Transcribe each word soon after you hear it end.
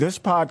This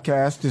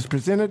podcast is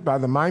presented by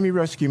the Miami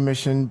Rescue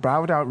Mission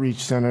Broward Outreach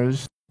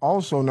Centers,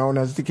 also known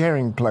as The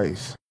Caring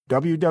Place.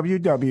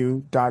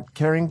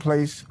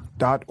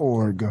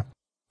 www.caringplace.org.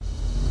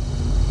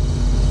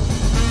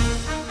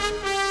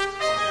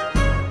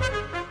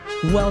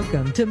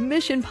 Welcome to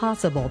Mission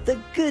Possible, the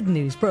good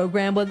news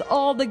program with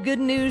all the good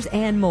news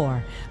and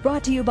more.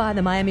 Brought to you by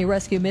the Miami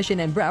Rescue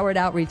Mission and Broward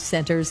Outreach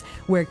Centers,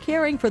 where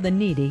caring for the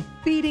needy,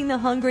 feeding the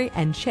hungry,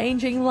 and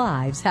changing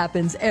lives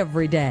happens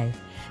every day.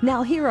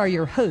 Now here are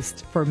your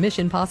hosts for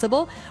Mission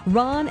Possible,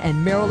 Ron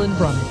and Marilyn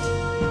Brummett.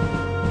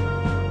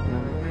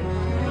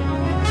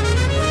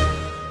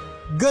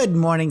 Good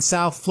morning,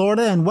 South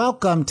Florida, and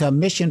welcome to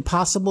Mission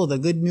Possible, the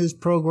good news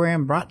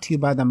program brought to you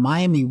by the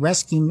Miami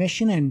Rescue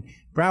Mission and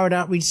Broward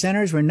Outreach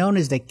Centers. We're known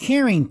as the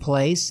Caring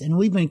Place, and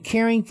we've been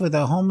caring for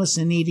the homeless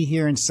and needy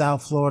here in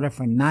South Florida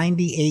for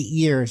 98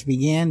 years.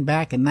 Began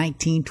back in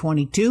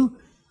 1922.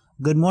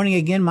 Good morning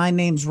again. My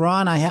name's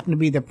Ron. I happen to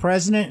be the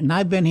president, and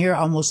I've been here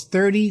almost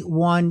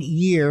 31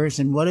 years,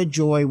 and what a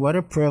joy, what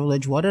a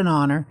privilege, what an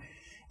honor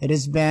it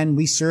has been.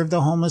 We serve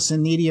the homeless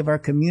and needy of our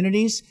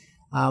communities.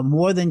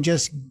 More than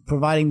just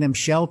providing them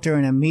shelter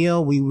and a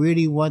meal, we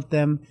really want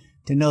them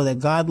to know that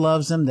God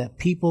loves them, that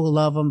people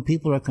love them,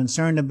 people are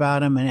concerned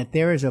about them, and that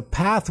there is a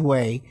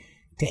pathway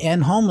to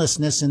end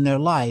homelessness in their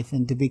life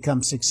and to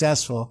become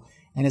successful.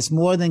 And it's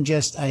more than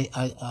just,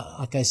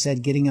 like I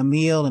said, getting a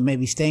meal and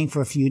maybe staying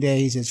for a few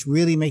days. It's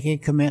really making a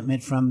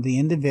commitment from the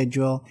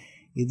individual,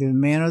 either the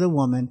man or the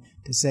woman,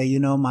 to say, you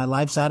know, my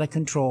life's out of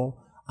control.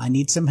 I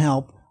need some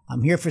help.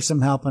 I'm here for some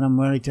help, and I'm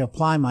ready to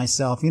apply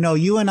myself. You know,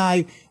 you and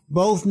I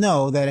both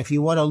know that if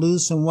you want to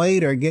lose some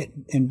weight or get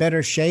in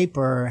better shape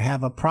or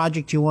have a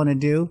project you want to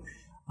do,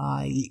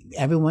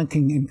 everyone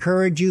can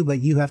encourage you,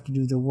 but you have to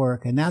do the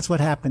work. And that's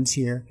what happens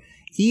here.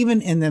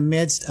 Even in the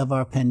midst of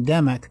our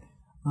pandemic,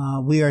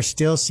 we are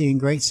still seeing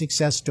great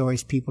success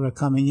stories. People are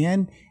coming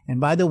in. And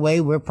by the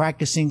way, we're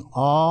practicing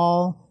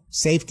all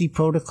safety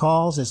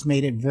protocols. It's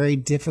made it very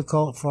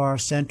difficult for our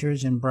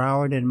centers in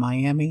Broward and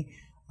Miami.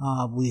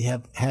 We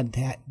have had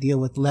to deal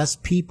with less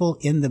people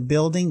in the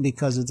building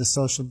because of the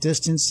social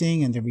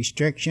distancing and the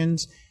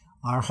restrictions.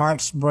 Our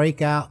hearts break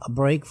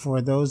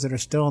for those that are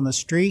still on the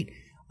street.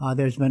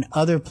 There's been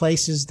other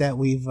places that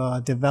we've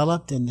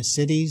developed, and the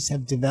cities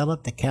have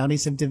developed, the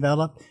counties have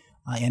developed,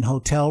 in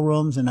hotel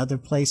rooms and other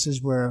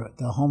places where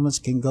the homeless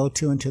can go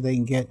to until they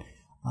can get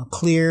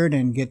cleared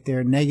and get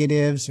their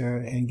negatives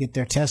and get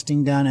their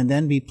testing done and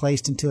then be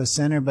placed into a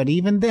center. But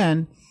even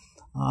then,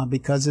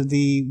 because of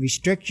the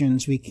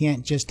restrictions, we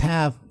can't just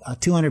have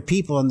 200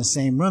 people in the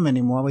same room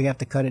anymore. We have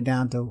to cut it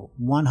down to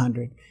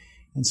 100.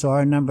 And so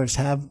our numbers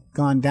have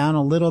gone down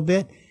a little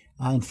bit.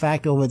 In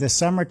fact, over the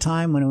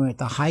summertime, when we were at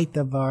the height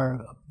of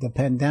the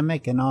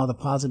pandemic and all the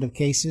positive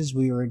cases,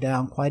 we were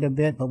down quite a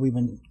bit, but we've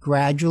been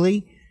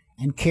gradually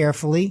and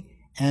carefully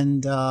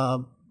and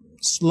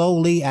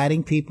slowly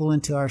adding people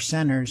into our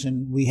centers.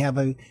 And we have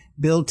a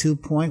build to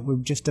point. We're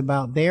just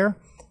about there.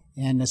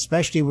 And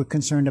especially we're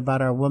concerned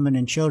about our women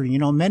and children. You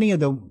know, many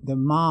of the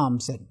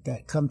moms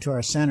that come to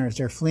our centers,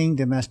 they're fleeing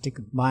domestic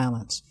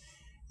violence.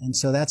 And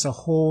so that's a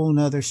whole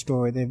nother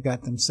story. They've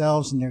got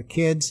themselves and their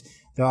kids.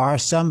 There are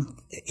some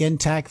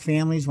intact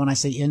families. When I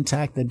say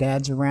intact, the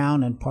dad's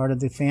around and part of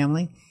the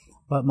family.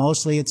 But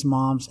mostly it's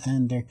moms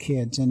and their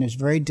kids. And it's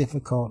very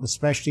difficult,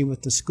 especially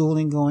with the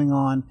schooling going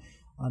on.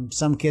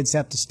 Some kids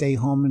have to stay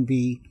home and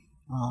be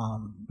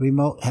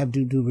remote, have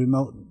to do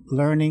remote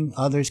learning.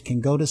 Others can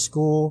go to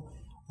school.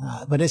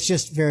 But it's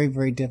just very,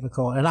 very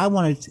difficult. And I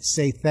wanted to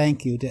say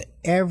thank you to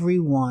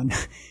everyone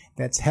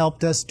that's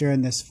helped us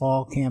during this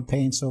fall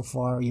campaign so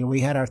far. You know, we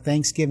had our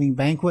Thanksgiving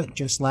banquet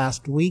just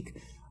last week.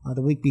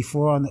 The week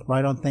before,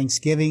 right on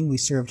Thanksgiving, we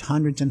served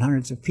hundreds and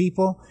hundreds of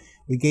people.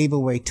 We gave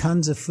away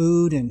tons of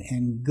food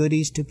and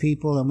goodies to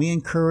people, and we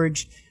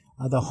encouraged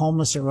the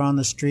homeless around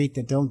the street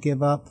that don't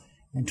give up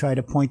and try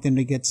to point them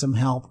to get some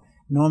help.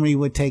 Normally,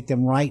 we would take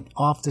them right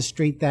off the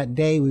street that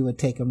day. We would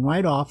take them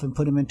right off and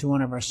put them into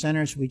one of our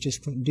centers. We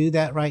just couldn't do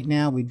that right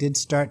now. We did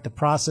start the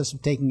process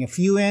of taking a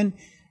few in,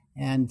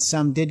 and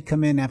some did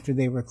come in after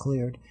they were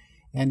cleared.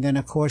 And then,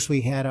 of course,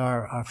 we had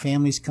our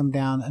families come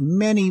down. And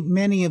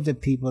many of the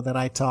people that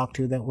I talked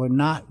to that were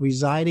not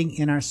residing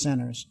in our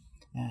centers.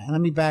 And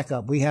let me back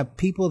up. We have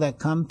people that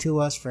come to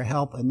us for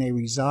help, and they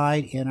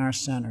reside in our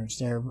centers.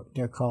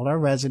 They're called our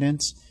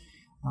residents.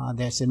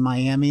 That's in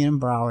Miami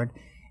and Broward.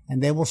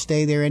 And they will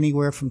stay there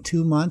anywhere from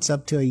 2 months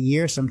up to a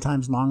year,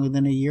 sometimes longer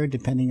than a year,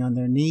 depending on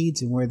their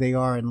needs and where they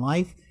are in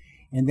life.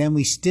 And then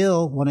we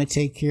still want to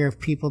take care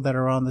of people that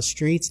are on the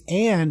streets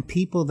and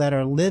people that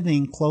are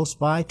living close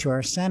by to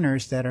our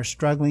centers that are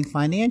struggling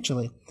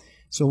financially.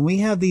 So when we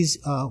have these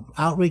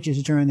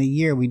outreaches during the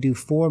year, we do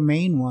 4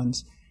 main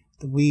ones.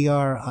 We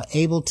are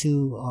able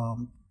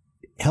to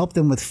help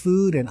them with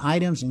food and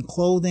items and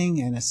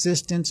clothing and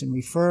assistance and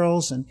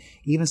referrals and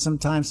even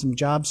sometimes some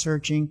job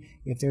searching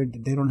if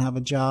they don't have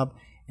a job.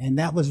 And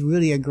that was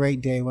really a great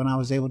day when I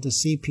was able to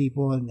see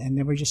people and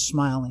they were just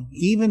smiling,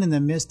 even in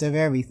the midst of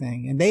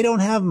everything. And they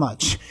don't have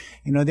much.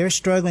 You know, they're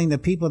struggling. The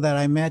people that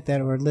I met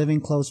that were living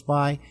close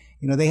by,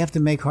 they have to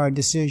make hard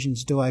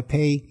decisions. Do I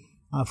pay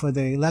for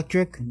the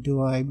electric?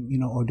 Do I,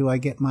 or do I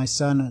get my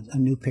son a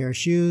new pair of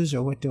shoes,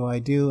 or what do I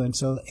do? And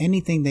so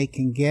anything they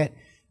can get,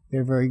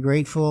 they're very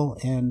grateful,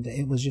 and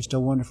it was just a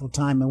wonderful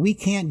time. And we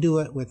can't do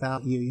it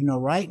without you.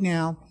 Right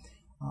now,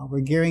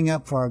 we're gearing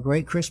up for our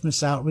great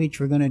Christmas outreach.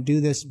 We're going to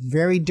do this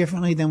very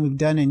differently than we've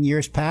done in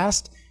years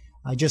past.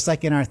 Just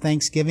like in our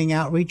Thanksgiving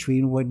outreach,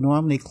 we would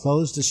normally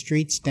close the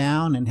streets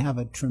down and have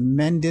a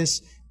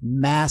tremendous,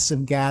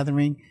 massive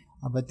gathering.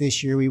 But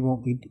this year we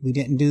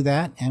didn't do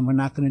that, and we're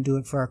not going to do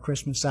it for our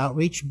Christmas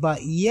outreach.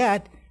 But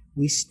yet,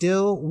 we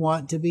still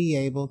want to be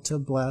able to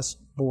bless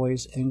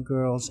boys and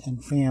girls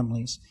and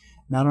families.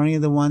 Not only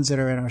the ones that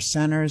are in our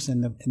centers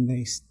and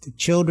the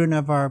children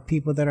of our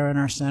people that are in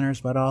our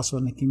centers, but also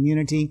in the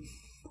community.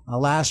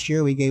 Last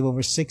year, we gave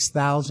over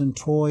 6,000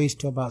 toys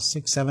to about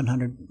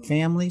 700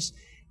 families.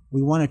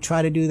 We want to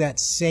try to do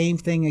that same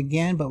thing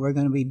again, but we're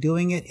going to be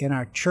doing it in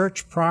our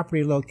church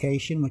property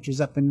location, which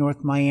is up in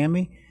North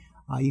Miami.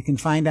 You can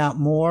find out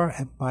more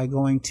by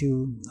going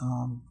to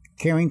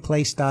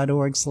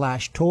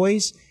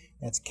caringplace.org/toys.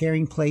 That's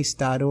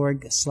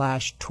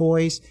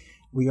caringplace.org/toys.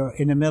 We are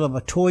in the middle of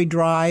a toy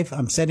drive.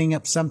 I'm setting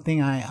up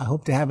something. I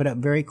hope to have it up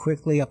very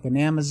quickly up in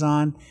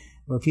Amazon,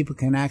 where people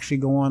can actually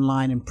go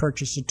online and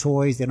purchase the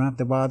toys. They don't have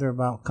to bother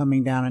about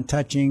coming down and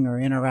touching or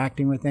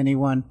interacting with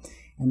anyone.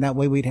 And that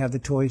way we'd have the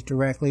toys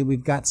directly.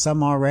 We've got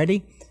some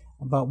already,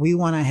 but we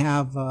want to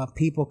have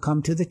people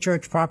come to the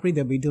church property.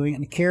 They'll be doing it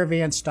in a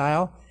caravan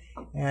style,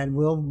 and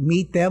we'll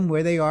meet them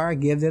where they are,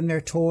 give them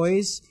their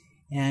toys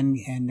and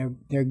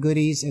their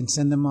goodies, and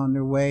send them on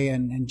their way,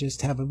 and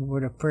just have a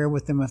word of prayer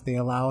with them if they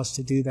allow us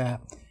to do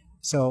that.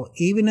 So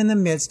even in the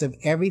midst of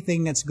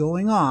everything that's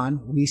going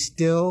on, we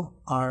still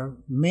are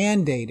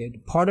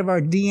mandated. Part of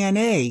our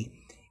DNA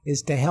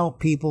is to help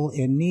people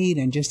in need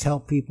and just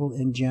help people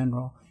in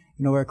general.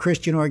 We're a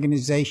Christian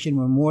organization.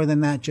 We're more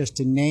than that, just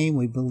a name.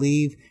 We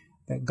believe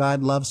that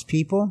God loves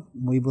people.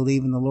 We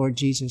believe in the Lord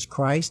Jesus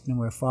Christ, and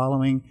we're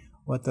following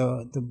what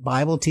the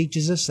Bible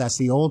teaches us. That's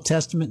the Old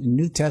Testament and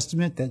New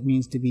Testament. That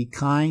means to be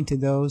kind to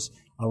those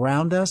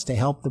around us, to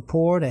help the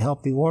poor, to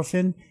help the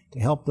orphan, to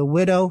help the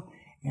widow,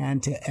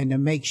 and to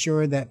make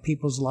sure that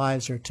people's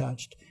lives are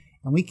touched.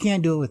 And we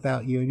can't do it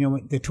without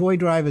you. The toy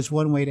drive is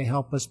one way to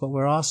help us, but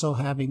we're also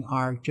having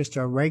our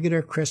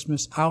regular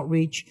Christmas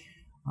outreach,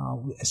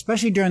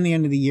 especially during the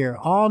end of the year.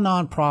 All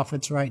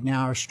nonprofits right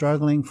now are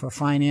struggling for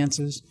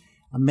finances.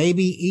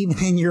 Maybe even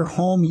in your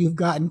home, you've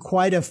gotten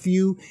quite a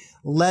few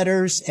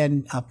letters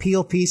and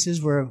appeal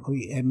pieces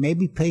and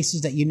maybe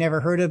places that you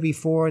never heard of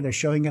before. They're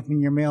showing up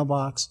in your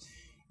mailbox.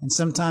 And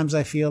sometimes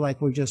I feel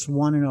like we're just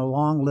one in a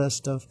long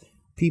list of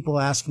people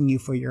asking you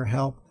for your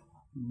help.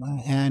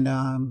 And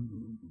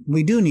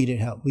we do need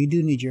help. We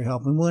do need your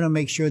help. We want to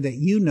make sure that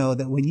you know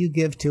that when you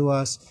give to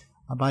us,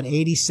 about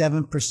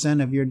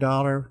 87% of your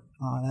dollar,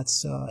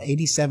 that's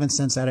 87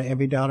 cents out of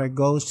every dollar,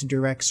 goes to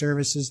direct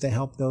services to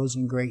help those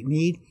in great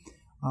need.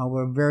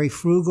 We're very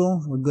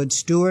frugal. We're good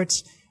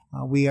stewards.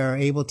 We are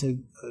able to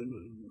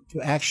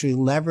actually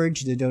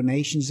leverage the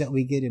donations that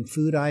we get in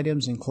food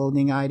items and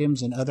clothing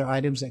items and other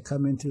items that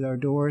come in through our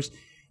doors,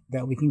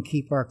 that we can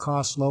keep our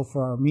costs low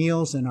for our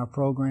meals and our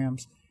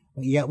programs.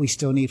 But yet we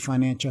still need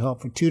financial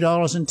help. For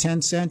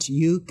 $2.10,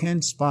 you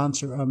can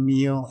sponsor a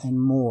meal and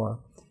more.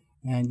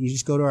 And you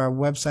just go to our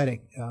website at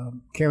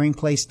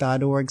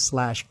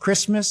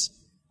caringplace.org/Christmas.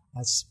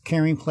 That's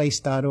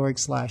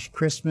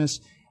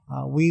caringplace.org/Christmas.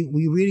 We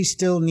really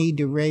still need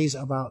to raise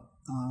about,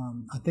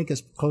 I think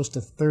it's close to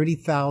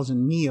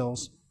 30,000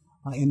 meals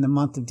in the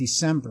month of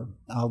December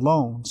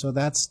alone. So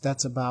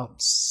that's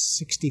about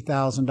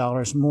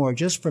 $60,000 more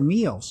just for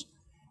meals.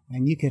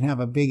 And you can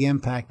have a big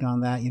impact on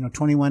that.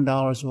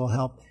 $21 will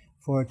help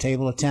for a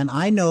table of 10.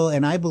 I know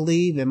and I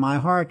believe in my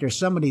heart there's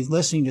somebody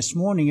listening this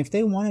morning. If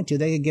they wanted to,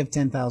 they could give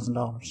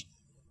 $10,000.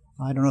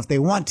 I don't know if they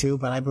want to,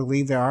 but I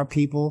believe there are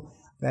people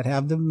that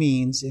have the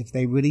means. If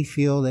they really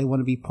feel they want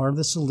to be part of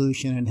the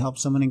solution and help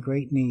someone in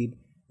great need,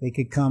 they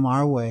could come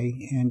our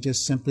way and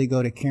just simply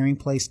go to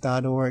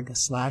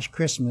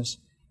caringplace.org/Christmas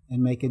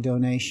and make a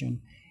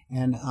donation.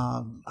 And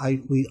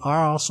we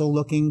are also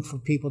looking for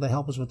people to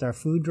help us with our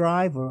food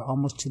drive. We're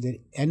almost to the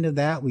end of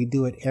that. We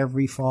do it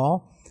every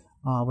fall.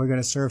 We're going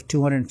to serve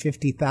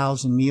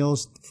 250,000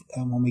 meals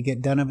when we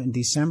get done of it in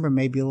December,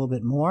 maybe a little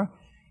bit more.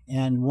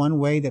 And one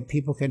way that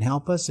people can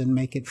help us and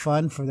make it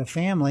fun for the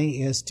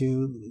family is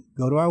to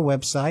go to our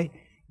website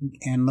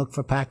and look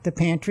for Pack the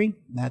Pantry.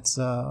 That's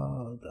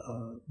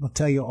we'll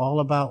tell you all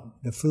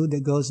about the food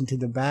that goes into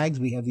the bags.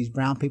 We have these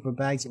brown paper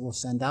bags that we'll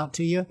send out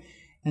to you.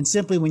 And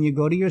simply when you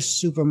go to your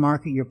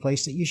supermarket, your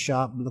place that you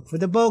shop, look for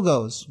the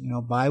BOGOs.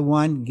 Buy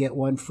one, get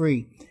one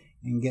free.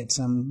 And get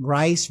some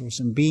rice or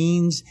some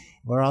beans.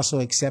 We're also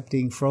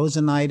accepting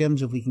frozen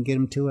items if we can get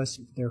them to us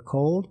if they're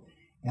cold.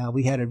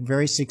 We had a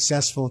very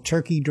successful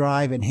turkey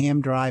drive and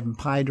ham drive and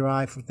pie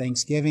drive for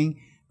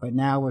Thanksgiving, but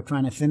now we're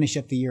trying to finish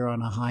up the year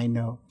on a high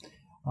note.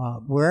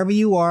 Wherever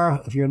you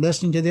are, if you're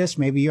listening to this,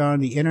 maybe you're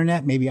on the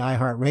internet, maybe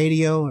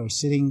iHeartRadio, or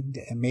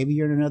maybe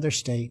you're in another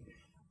state.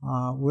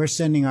 We're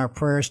sending our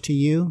prayers to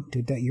you,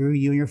 that you and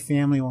your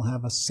family will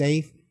have a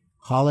safe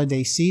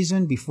holiday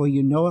season. Before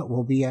you know it,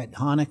 we'll be at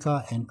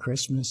Hanukkah and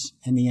Christmas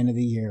and the end of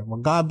the year. Well,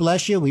 God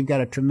bless you. We've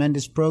got a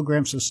tremendous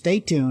program, so stay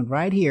tuned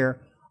right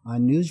here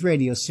on News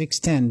Radio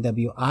 610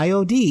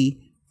 WIOD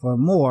for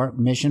more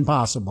Mission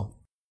Possible.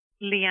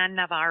 Leanne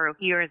Navarro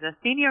here is a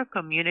Senior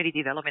Community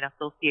Development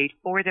Associate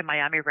for the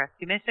Miami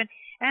Rescue Mission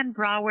and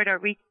Broward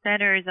Outreach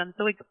Centers. I'm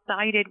so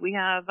excited. We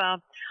have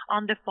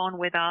on the phone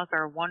with us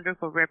our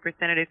wonderful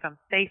representative from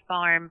State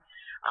Farm,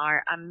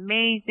 our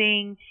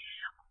amazing,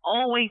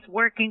 always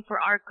working for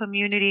our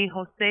community,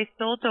 José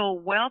Soto.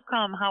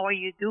 Welcome. How are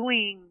you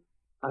doing?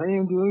 I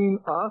am doing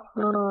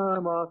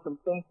awesome.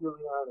 Thank you,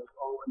 Leanne, as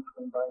always,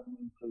 for inviting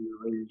me to your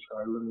radio show.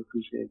 I really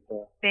appreciate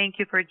that. Thank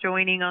you for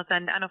joining us.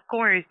 And of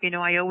course,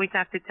 I always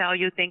have to tell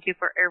you, thank you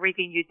for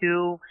everything you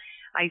do.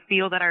 I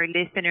feel that our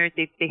listeners,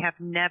 if they have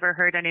never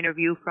heard an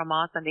interview from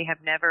us and they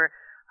have never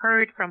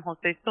heard from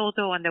José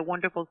Soto and the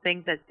wonderful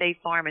things that State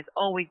Farm is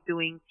always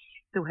doing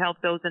to help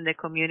those in the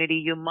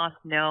community, you must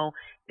know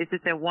this is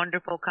a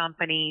wonderful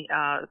company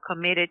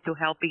committed to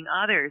helping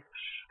others.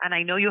 And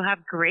I know you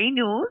have great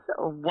news.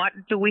 What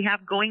do we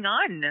have going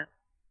on?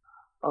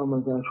 Oh, my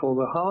gosh. Well,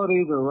 the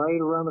holidays are right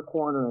around the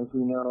corner, as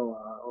we know,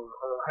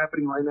 are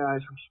happening right now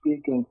as we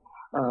speak. And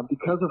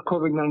because of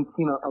COVID-19,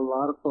 a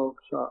lot of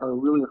folks are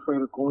really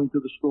afraid of going to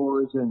the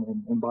stores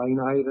and buying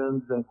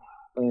items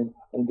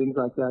and things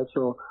like that.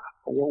 So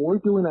what we're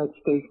doing at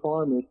State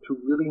Farm is to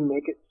really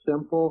make it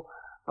simple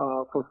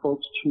for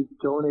folks to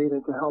donate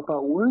and to help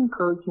out. We're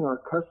encouraging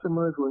our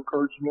customers. We're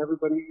encouraging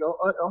everybody.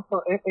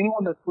 Also,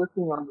 anyone that's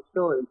listening on the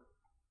story,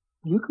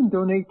 you can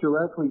donate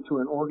directly to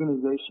an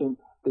organization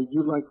that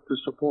you'd like to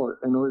support.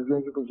 An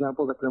organization, for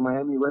example, like the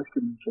Miami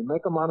Rescue Mission.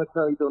 Make a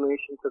monetary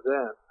donation to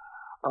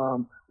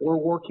them. We're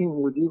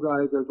working with you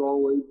guys, as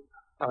always,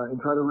 and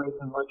try to raise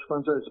as much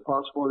funds as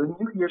possible. And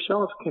you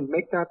yourselves can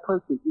make that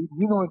purchase.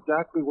 You know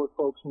exactly what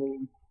folks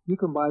need. You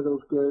can buy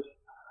those gifts.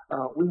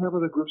 We have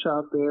other groups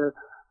out there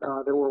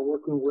that we're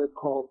working with,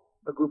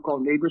 a group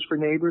called Neighbors for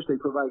Neighbors. They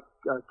provide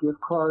gift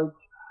cards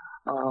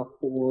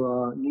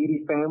for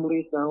needy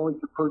families, not only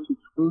to purchase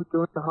food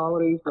during the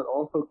holidays, but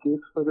also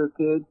gifts for their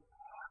kids.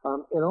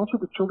 And also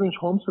the Children's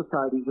Home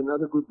Society is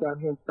another group down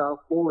here in South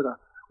Florida.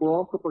 We're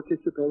also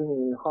participating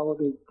in a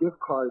holiday gift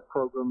card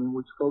program in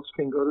which folks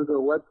can go to their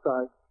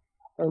website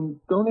and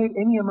donate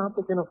any amount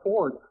they can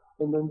afford.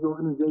 And then the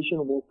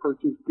organization will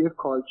purchase gift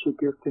cards to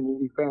give to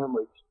needy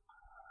families.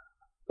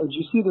 As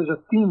you see, there's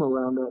a theme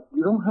around that.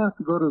 You don't have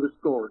to go to the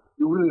store.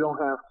 You really don't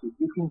have to.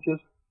 You can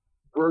just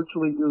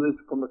virtually do this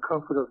from the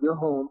comfort of your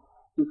home.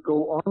 Just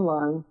go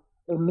online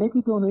and make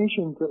a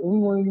donation to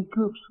any one of these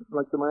groups,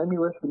 like the Miami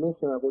Rescue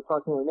Mission that we're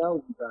talking right now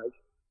with you guys.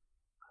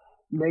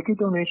 Make a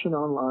donation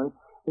online,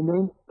 and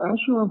then ask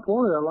your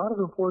employer. A lot of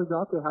employers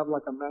out there have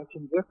like a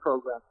matching gift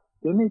program.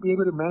 They may be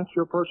able to match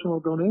your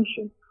personal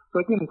donation. So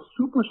again, it's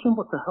super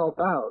simple to help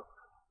out.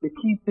 The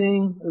key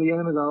thing,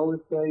 Leanne, as I always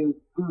say, is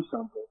do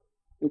something.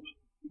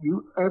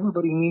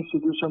 Everybody needs to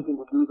do something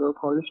to do their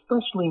part,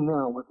 especially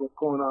now with what's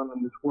going on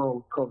in this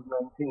world,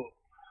 COVID-19.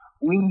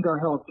 We need our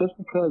help. Just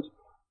because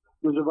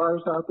there's a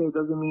virus out there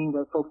doesn't mean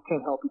that folks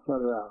can't help each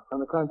other out. On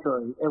the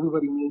contrary,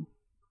 everybody needs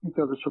each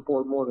other's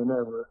support more than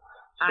ever.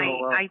 So,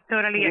 I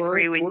totally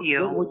agree with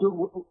you.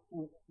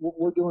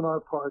 We're doing our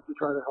part to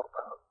try to help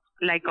out.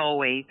 Like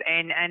always.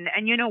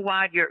 And you know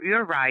what?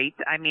 You're right.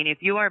 I mean, if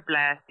you are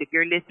blessed, if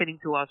you're listening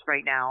to us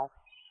right now,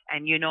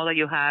 and you know that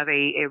you have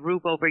a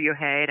roof over your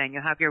head and you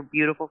have your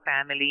beautiful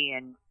family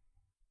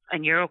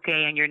and you're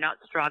okay and you're not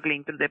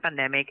struggling through the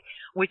pandemic,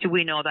 which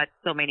we know that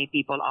so many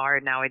people are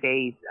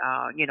nowadays.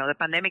 The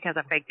pandemic has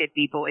affected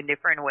people in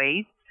different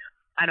ways.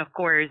 And of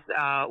course,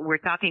 we're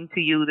talking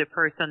to you, the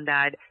person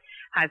that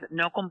has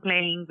no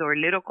complaints or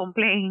little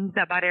complaints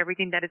about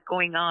everything that is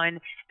going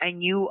on,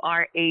 and you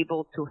are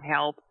able to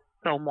help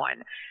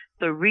someone.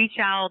 So reach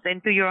out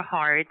into your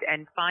heart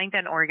and find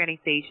an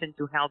organization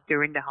to help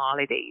during the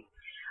holidays.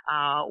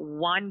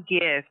 One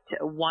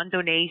gift, one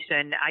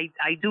donation.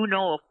 I do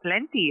know of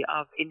plenty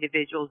of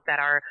individuals that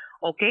are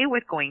okay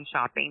with going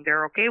shopping.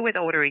 They're okay with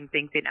ordering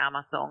things in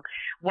Amazon.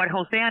 What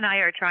Jose and I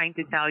are trying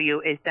to tell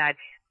you is that,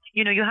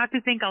 you have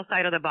to think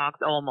outside of the box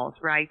almost,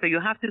 right? So you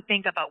have to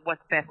think about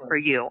what's best for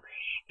you.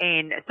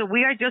 And so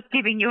we are just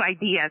giving you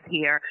ideas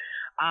here.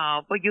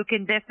 But you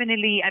can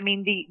definitely,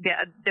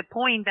 the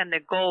point and the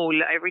goal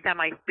every time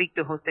I speak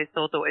to José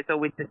Soto is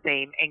always the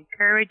same,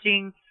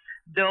 encouraging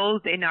those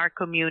in our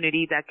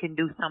community that can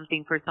do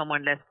something for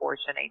someone less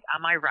fortunate.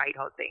 Am I right,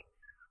 Jose?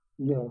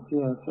 Yes.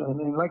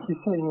 And like you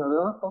said,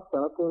 there are folks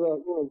out there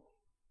that,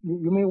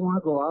 you may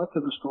want to go out to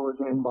the stores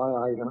and buy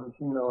items,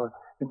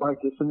 and buy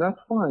gifts, and that's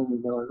fine,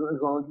 as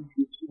long as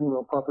you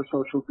use, proper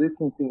social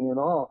distancing and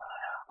all.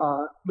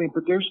 But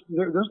there's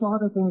a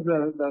lot of things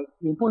that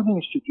the important thing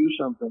is to do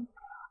something.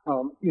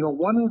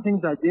 One of the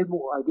things I did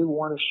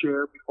want to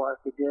share before I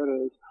forget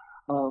is,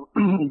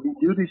 if you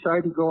do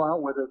decide to go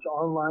out, whether it's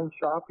online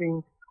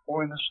shopping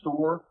or in the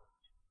store,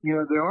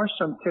 there are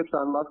some tips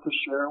I'd love to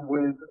share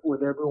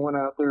with everyone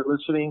out there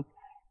listening.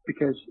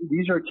 because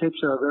these are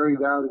tips that are very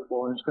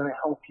valuable and it's going to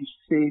help you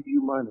save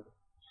you money.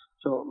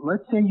 So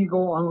let's say you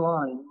go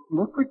online,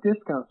 look for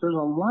discounts. There's a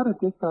lot of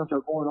discounts that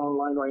are going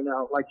online right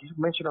now. Like you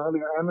mentioned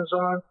earlier,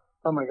 Amazon.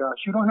 Oh my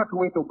gosh, you don't have to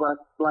wait till Black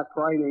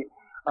Friday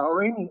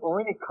or any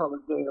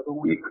colored day of the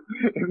week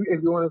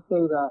if you want to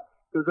say that.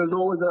 Because there's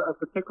always a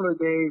particular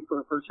day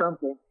for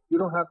something. You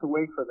don't have to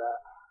wait for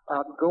that.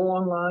 Go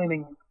online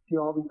and see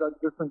all these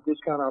different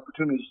discount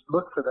opportunities.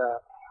 Look for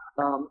that.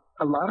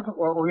 A lot of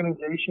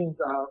organizations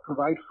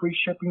provide free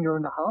shipping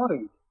during the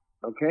holidays,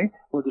 okay?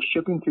 Whether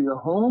shipping to your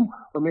home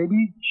or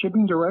maybe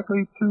shipping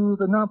directly to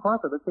the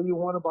nonprofit. Let's say you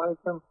want to buy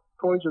some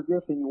toys or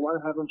gifts and you want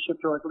to have them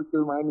shipped directly to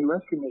the Miami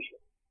Rescue Mission.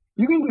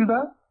 You can do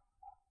that.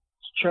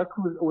 Check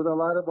with a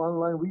lot of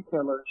online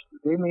retailers.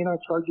 They may not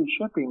charge you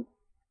shipping.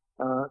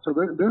 So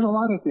there's a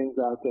lot of things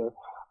out there.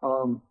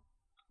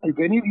 If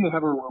any of you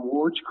have a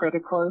rewards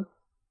credit card,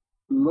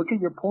 look at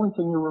your points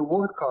in your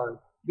reward card.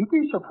 You'd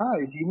be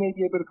surprised. You may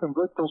be able to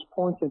convert those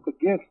points into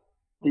gifts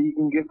that you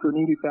can give to a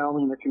needy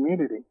family in the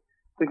community.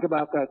 Think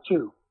about that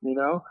too, you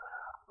know.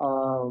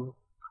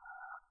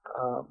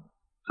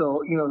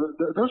 So, you know,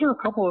 those are a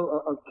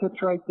couple of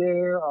tips right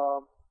there.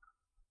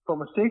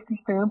 From a safety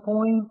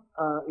standpoint,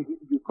 if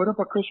you put up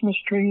a Christmas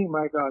tree,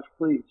 my gosh,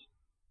 please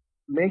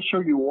make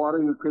sure you water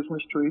your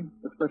Christmas tree,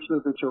 especially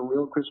if it's a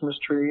real Christmas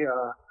tree.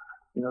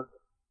 You know,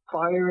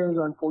 fires,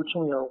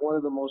 unfortunately, are one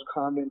of the most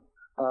common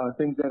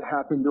things that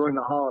happen during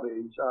the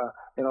holidays,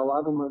 and a lot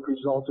of them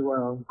result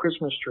around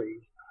Christmas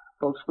trees.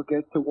 Folks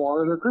forget to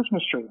water their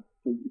Christmas tree.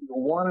 So you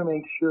want to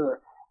make sure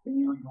that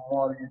you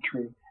water your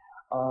tree.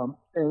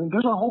 And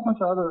there's a whole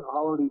bunch of other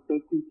holiday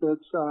safety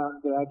tips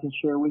that I can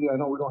share with you. I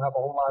know we don't have a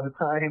whole lot of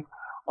time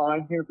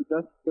on here, but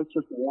that's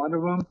just one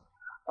of them.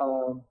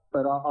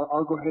 But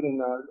I'll go ahead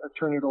and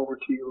turn it over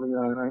to you,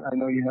 Leon. I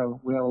know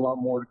we have a lot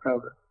more to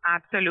cover.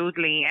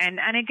 Absolutely. And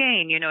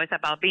again, you know, it's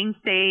about being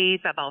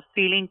safe, about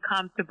feeling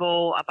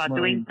comfortable, about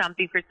doing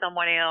something for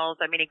someone else.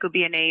 I mean, it could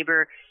be a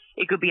neighbor.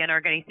 It could be an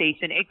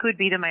organization. It could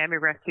be the Miami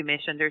Rescue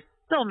Mission. There's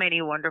so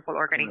many wonderful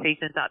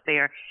organizations out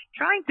there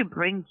trying to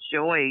bring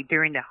joy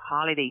during the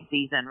holiday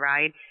season,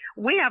 right?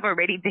 We have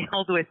already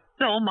dealt with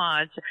so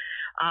much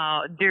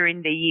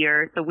during the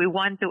year. So we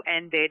want to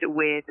end it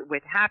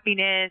with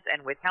happiness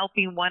and with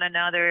helping one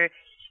another.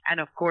 And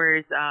of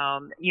course,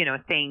 you know,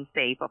 staying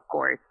safe, of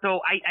course.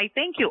 So I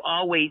thank you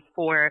always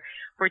for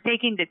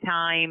taking the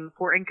time,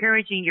 for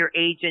encouraging your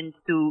agents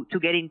to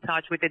get in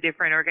touch with the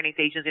different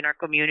organizations in our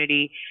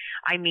community.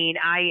 I mean,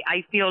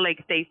 I feel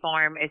like State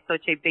Farm is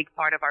such a big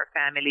part of our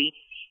family.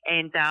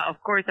 And,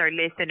 of course, our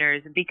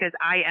listeners, because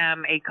I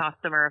am a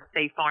customer of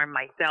State Farm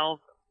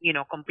myself, you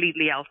know,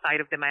 completely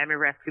outside of the Miami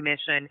Rescue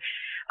Mission,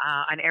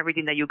 and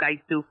everything that you guys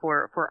do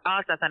for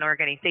us as an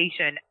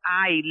organization.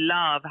 I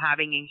love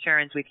having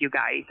insurance with you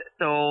guys.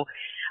 So,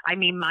 I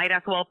mean, might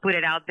as well put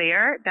it out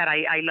there that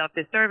I love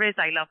the service.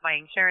 I love my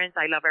insurance.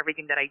 I love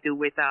everything that I do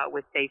with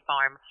State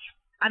Farm.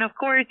 And of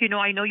course, you know,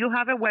 I know you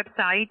have a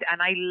website,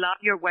 and I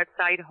love your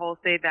website,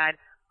 Jose, that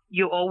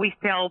you always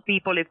tell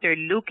people if they're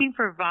looking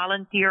for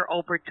volunteer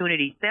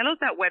opportunities. Tell us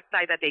that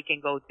website that they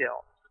can go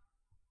to.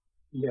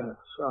 Yes,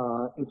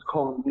 it's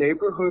called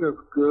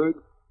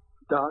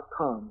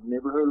neighborhoodofgood.com,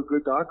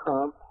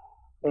 neighborhoodofgood.com,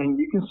 and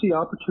you can see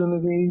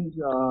opportunities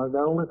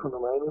not only from the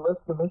Miami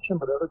Rescue Mission,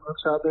 but other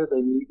groups out there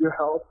that need your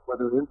help,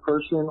 whether in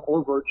person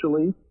or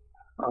virtually.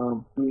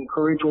 We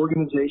encourage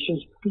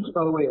organizations. This is,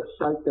 by the way, a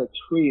site that's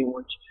free, in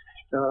which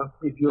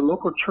if your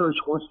local church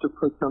wants to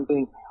put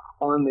something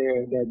on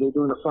there that they're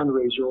doing a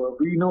fundraiser, or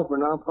if you know of a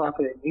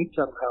nonprofit that needs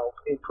some help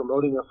in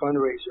promoting a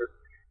fundraiser,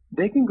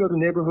 they can go to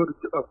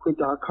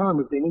neighborhoodofgood.com.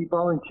 If they need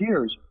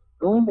volunteers,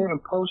 go in there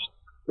and post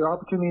their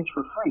opportunities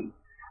for free.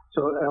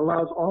 So it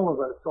allows all of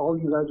us, all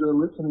you guys who are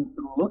listening,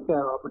 to look at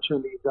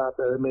opportunities out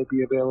there that may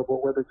be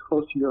available, whether it's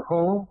close to your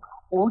home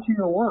or to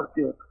your work.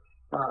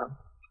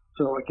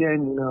 So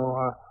again, you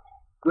know,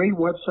 great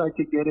website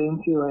to get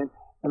into. And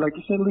like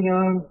you said,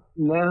 Leon,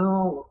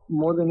 now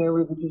more than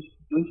ever, this is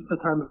the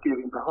time of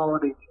giving. The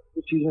holiday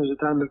season is a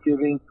time of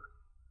giving.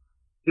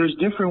 There's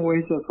different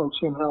ways that folks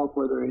can help,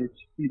 whether it's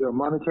either a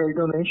monetary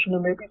donation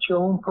or maybe it's your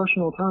own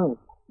personal time.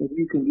 If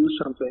you can do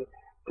something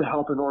to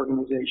help an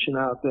organization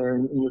out there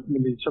and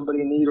maybe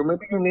somebody in need, or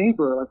maybe your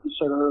neighbor, like you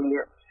said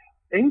earlier.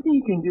 Anything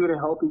you can do to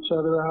help each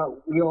other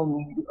out, we all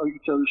need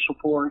each other's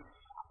support.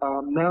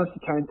 Now's the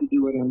time to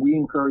do it, and we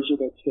encourage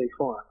it at State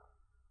Farm.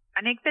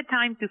 And it's the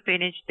time to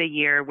finish the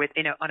year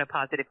on a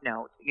positive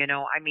note. You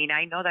know, I mean,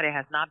 I know that it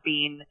has not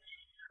been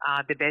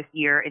the best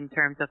year in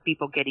terms of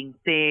people getting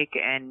sick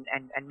and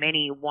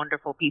many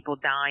wonderful people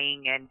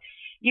dying. And,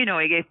 you know,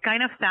 it's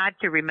kind of sad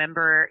to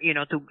remember, you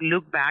know, to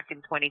look back in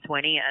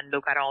 2020 and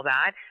look at all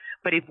that.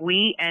 But if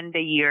we end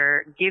the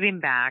year giving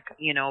back,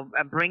 you know,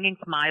 bringing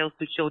smiles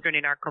to children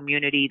in our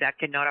community that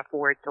cannot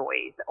afford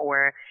toys,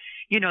 or,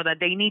 you know, that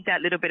they need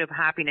that little bit of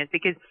happiness,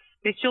 because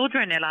the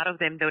children, a lot of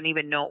them don't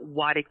even know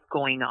what is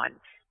going on.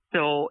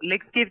 So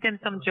let's give them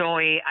some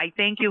joy. I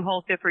thank you,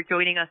 Jose, for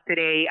joining us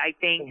today. I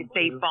thank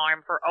State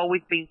Farm for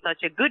always being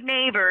such a good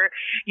neighbor.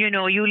 You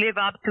live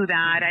up to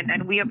that,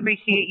 and we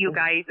appreciate you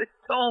guys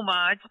so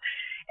much.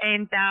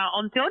 And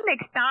until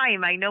next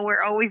time, I know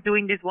we're always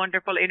doing this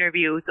wonderful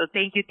interview. So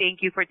thank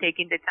you for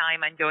taking the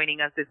time and joining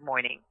us this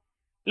morning.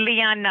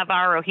 Leanne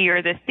Navarro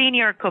here, the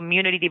Senior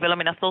Community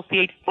Development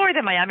Associate for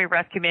the Miami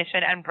Rescue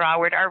Mission and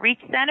Broward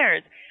Outreach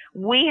Centers.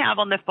 We have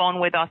on the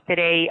phone with us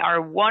today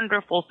our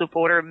wonderful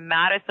supporter,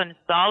 Madison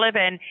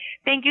Sullivan.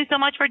 Thank you so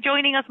much for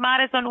joining us,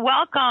 Madison.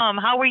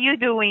 Welcome. How are you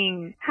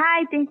doing?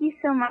 Hi, thank you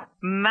so much.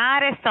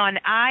 Madison,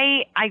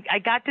 I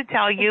got to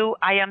tell you,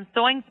 I am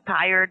so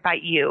inspired by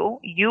you.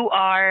 You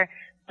are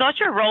such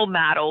a role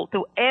model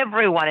to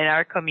everyone in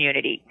our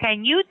community.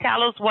 Can you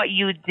tell us what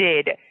you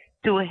did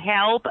to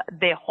help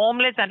the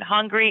homeless and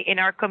hungry in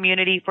our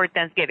community for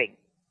Thanksgiving?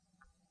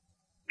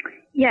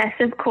 Yes,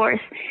 of course.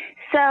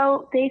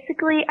 So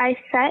basically, I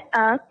set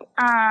up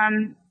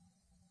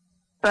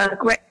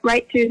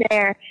right through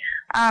there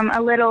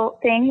a little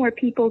thing where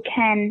people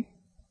can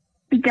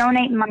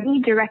donate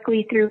money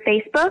directly through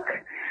Facebook,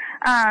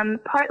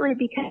 partly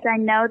because I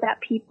know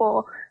that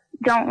people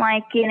don't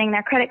like getting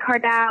their credit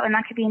card out, and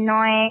that could be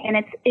annoying,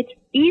 and it's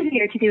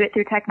easier to do it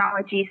through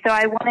technology. So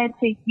I wanted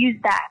to use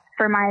that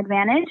for my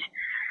advantage.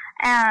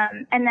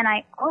 And then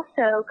I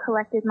also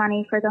collected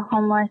money for the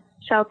homeless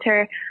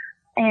shelter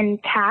in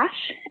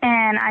cash,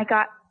 and I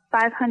got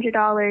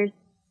 $500,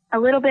 a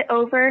little bit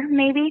over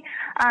maybe,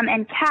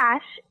 in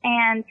cash.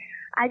 And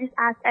I just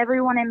asked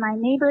everyone in my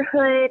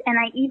neighborhood, and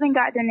I even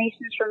got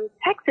donations from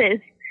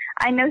Texas.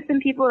 I know some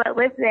people that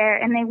live there,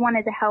 and they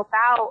wanted to help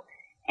out,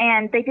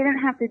 and they didn't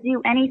have to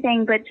do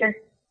anything but just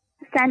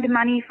send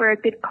money for a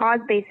good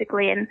cause,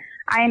 basically. And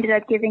I ended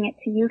up giving it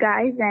to you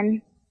guys,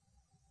 and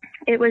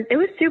it was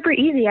super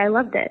easy. I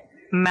loved it.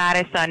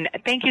 Madison,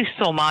 thank you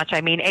so much.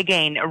 I mean,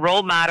 again,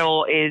 role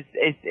model is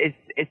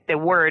the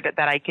word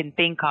that I can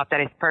think of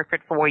that is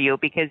perfect for you,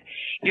 because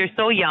you're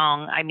so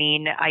young. I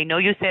mean, I know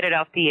you said it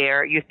off the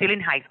air. You're still in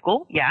high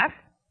school, yes?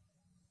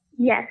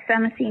 Yes,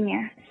 I'm a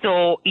senior.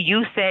 So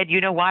you said, you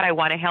know what, I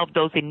want to help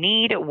those in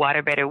need. What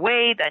a better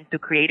way than to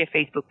create a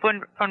Facebook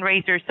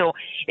fundraiser. So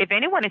if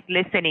anyone is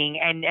listening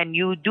and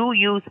you do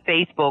use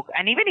Facebook,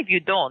 and even if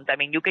you don't, I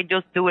mean, you can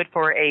just do it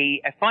for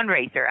a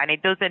fundraiser, and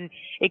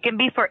it can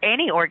be for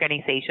any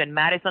organization.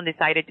 Madison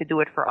decided to do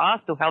it for us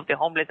to help the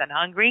homeless and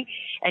hungry,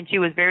 and she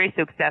was very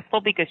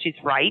successful because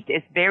she's right.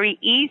 It's very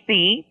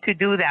easy to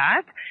do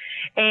that.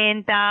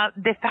 And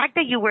the fact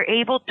that you were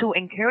able to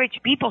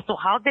encourage people, so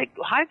how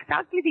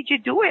exactly did you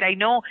do it? I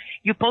know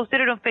you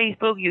posted it on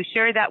Facebook, you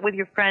shared that with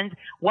your friends.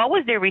 What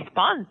was their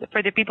response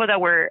for the people that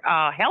were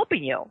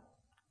helping you?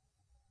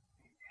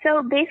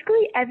 So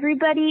basically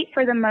everybody,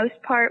 for the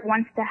most part,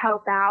 wants to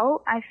help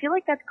out. I feel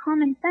like that's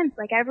common sense.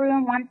 Like,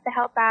 everyone wants to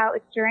help out.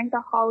 It's during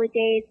the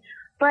holidays,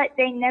 but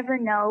they never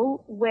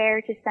know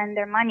where to send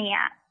their money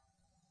at.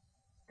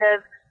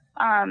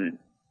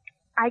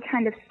 I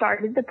kind of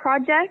started the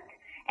project,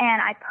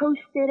 and I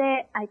posted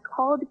it. I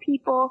called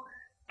people.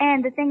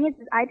 And the thing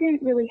is I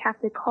didn't really have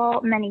to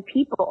call many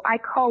people. I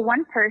call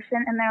one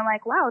person, and they're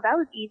like, wow, that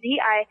was easy.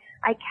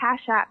 I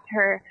cash apped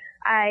her.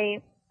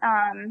 I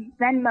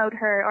Venmo'd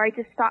her, or I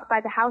just stopped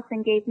by the house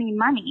and gave me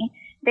money.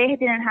 They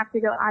didn't have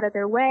to go out of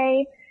their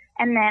way.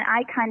 And then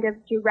I kind of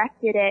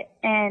directed it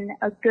in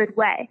a good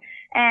way.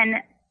 And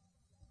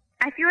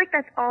I feel like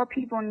that's all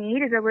people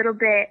need, is a little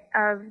bit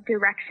of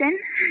direction.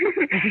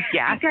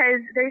 Yeah.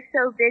 Because they're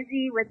so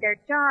busy with their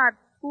jobs,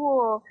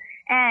 school,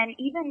 and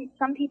even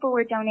some people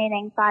were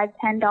donating $5,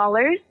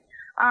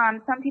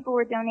 $10. Some people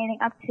were donating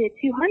up to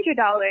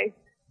 $200.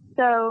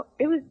 So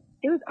it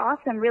was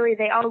awesome, really.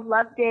 They all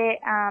loved it.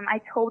 I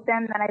told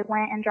them that I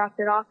went and dropped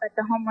it off at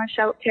the homeless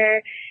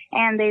shelter,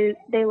 and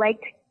they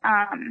liked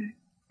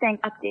staying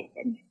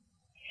updated.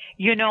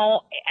 You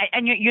know,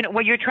 and you know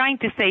what you're trying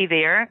to say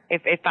there,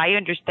 if I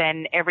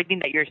understand everything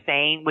that you're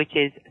saying, which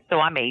is so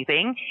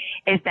amazing,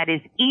 is that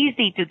it's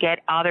easy to get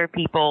other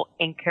people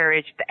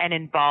encouraged and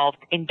involved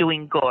in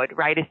doing good,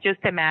 right? It's just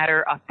a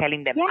matter of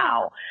telling them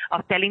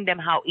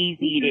how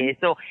easy it is.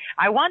 So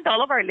I want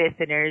all of our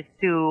listeners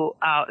to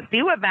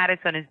see what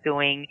Madison is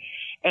doing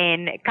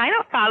and kind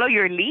of follow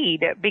your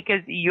lead,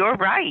 because you're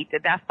right.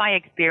 That's my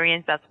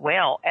experience as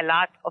well. A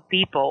lot of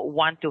people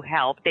want to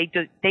help. They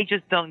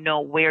just don't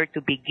know where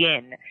to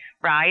begin,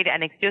 right?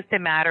 And it's just a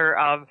matter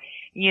of,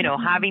 you know,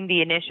 having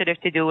the initiative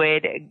to do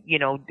it, you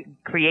know,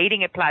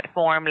 creating a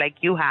platform like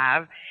you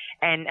have,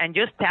 and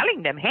just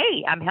telling them,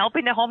 hey, I'm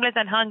helping the homeless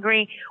and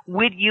hungry.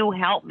 Would you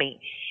help me?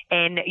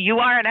 And you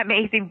are an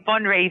amazing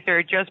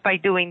fundraiser just by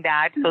doing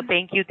that. So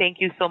thank you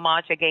so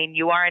much. Again,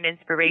 you are an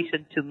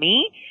inspiration to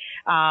me.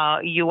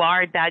 You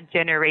are that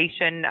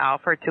generation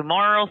for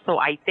tomorrow. So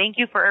I thank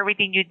you for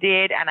everything you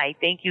did, and I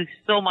thank you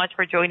so much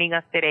for joining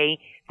us today.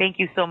 Thank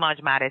you so much,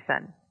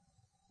 Madison.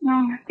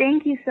 Oh,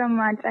 thank you so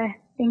much.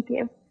 Thank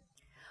you.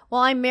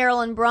 Well, I'm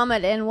Marilyn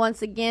Brummett, and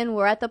once again,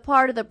 we're at the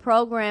part of the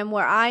program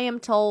where I am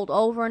told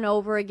over and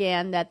over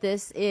again that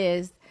this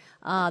is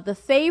the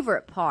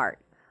favorite part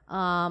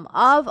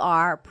of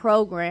our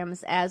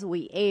programs as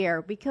we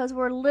air, because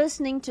we're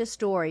listening to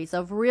stories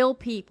of real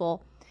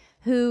people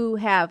who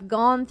have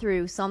gone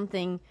through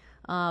something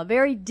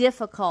very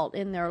difficult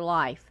in their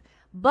life.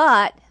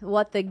 But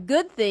what the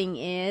good thing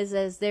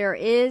is there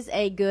is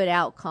a good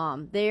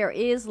outcome. There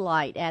is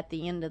light at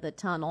the end of the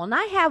tunnel. And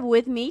I have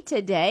with me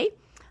today,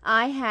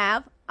 I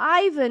have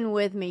Ivan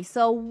with me.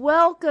 So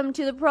welcome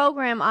to the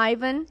program,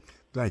 Ivan.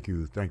 Thank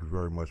you. Thank you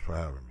very much for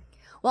having me.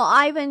 Well,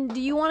 Ivan,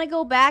 do you want to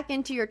go back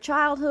into your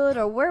childhood,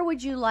 or where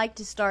would you like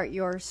to start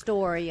your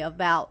story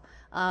about,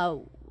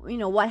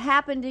 what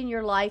happened in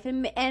your life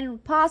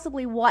and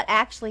possibly what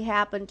actually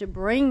happened to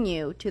bring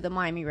you to the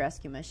Miami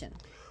Rescue Mission?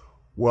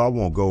 Well, I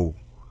won't go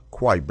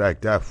quite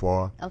back that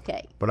far.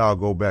 Okay. But I'll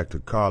go back to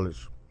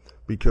college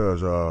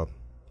because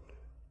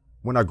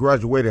when I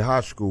graduated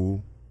high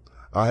school,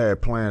 I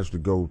had plans to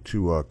go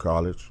to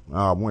college.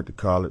 I went to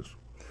college.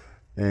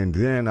 And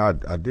then I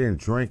didn't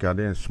drink, I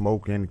didn't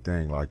smoke,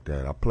 anything like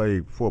that. I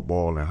played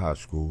football in high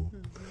school.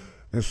 Mm-hmm.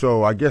 And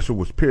so I guess it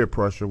was peer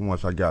pressure.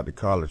 Once I got to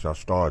college, I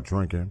started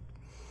drinking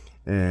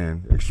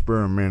and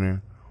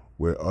experimenting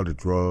with other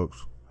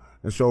drugs.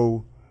 And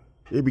so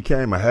it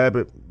became a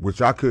habit,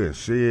 which I couldn't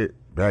see it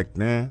back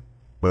then.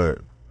 But,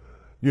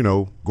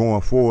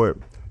 going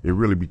forward, it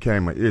really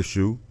became an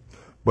issue.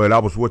 But I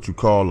was what you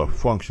call a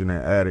functioning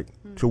addict,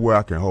 to where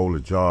I can hold a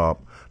job.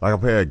 Like,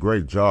 I've had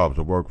great jobs.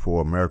 I worked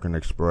for American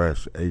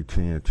Express,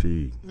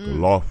 AT&T, the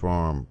law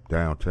firm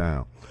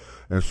downtown.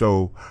 And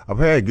so I've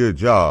had good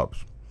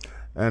jobs.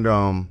 And,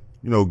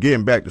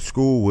 getting back to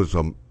school was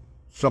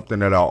something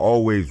that I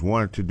always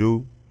wanted to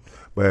do,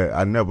 but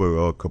I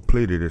never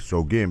completed it.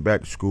 So getting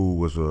back to school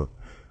was a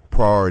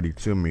priority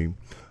to me.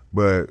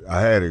 But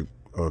I had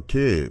a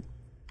kid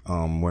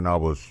when I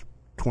was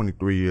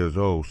 23 years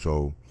old,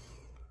 so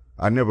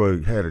I never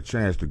had a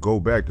chance to go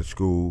back to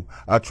school.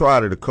 I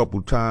tried it a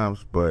couple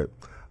times, but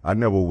I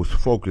never was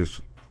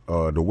focused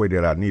the way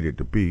that I needed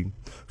to be.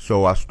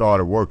 So I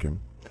started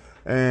working.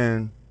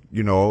 And,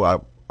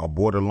 I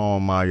brought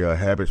along my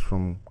habits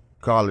from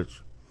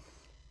college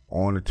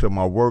on into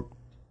my work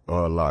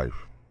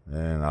life.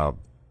 And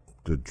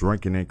the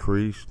drinking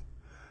increased,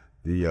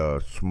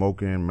 the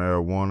smoking,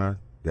 marijuana,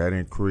 that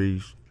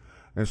increased.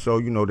 And so,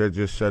 that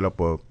just set up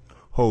a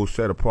whole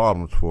set of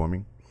problems for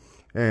me.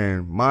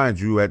 And mind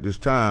you, at this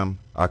time,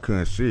 I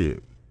couldn't see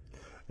it.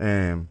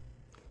 And,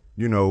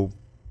 in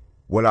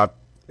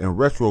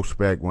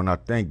retrospect, when I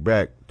think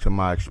back to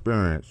my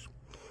experience,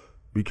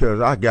 because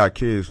I got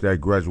kids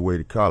that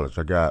graduated college.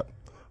 I got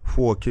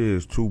 4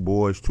 kids, 2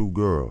 boys, 2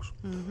 girls.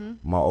 Mm-hmm.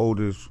 My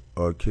oldest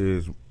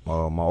kids,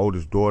 my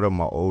oldest daughter,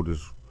 my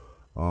oldest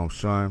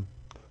son,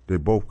 they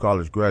both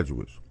college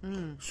graduates.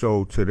 Mm.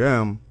 So to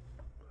them,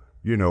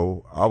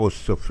 I was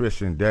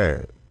sufficient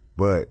dad.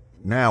 But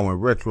now, in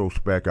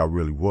retrospect, I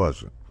really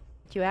wasn't.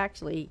 You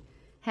actually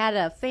had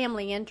a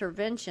family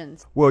intervention.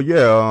 Well,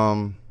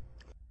 yeah.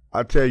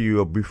 I tell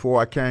you,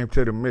 before I came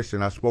to the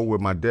mission, I spoke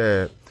with my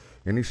dad,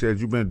 and he said,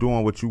 "You've been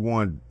doing what you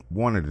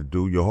wanted to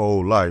do your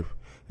whole life."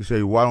 He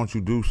said, "Why don't you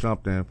do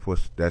something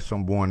that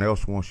someone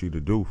else wants you to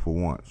do for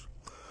once?"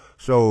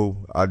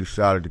 So I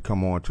decided to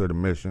come on to the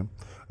mission,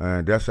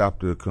 and that's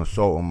after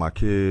consulting my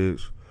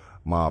kids,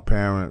 my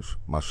parents,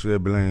 my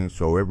siblings,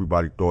 so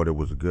everybody thought it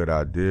was a good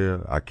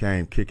idea. I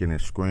came kicking and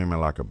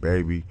screaming like a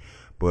baby,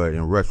 but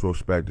in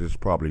retrospect, this is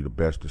probably the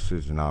best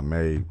decision I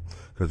made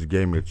because it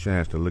gave me a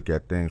chance to look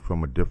at things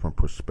from a different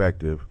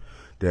perspective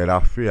that I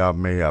feel I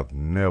may have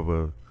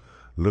never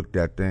looked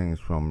at things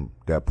from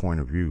that point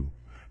of view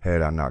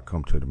had I not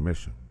come to the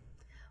mission.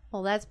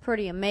 Well, that's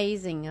pretty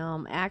amazing,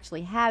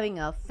 actually having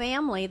a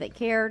family that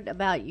cared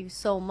about you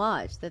so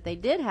much that they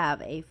did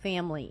have a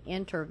family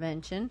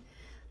intervention.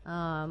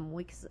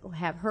 We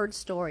have heard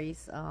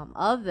stories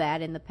of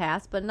that in the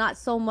past, but not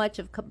so much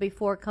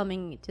before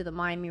coming to the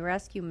Miami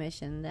Rescue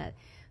Mission, that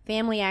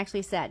family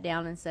actually sat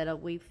down and said,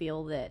 we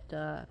feel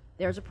that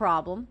there's a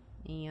problem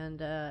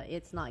and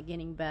it's not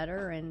getting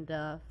better,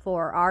 and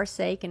for our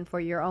sake and for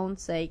your own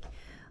sake,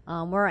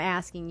 we're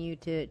asking you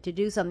to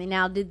do something.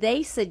 Now, did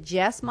they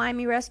suggest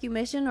Miami Rescue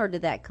Mission, or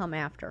did that come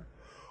after?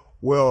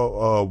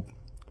 Well,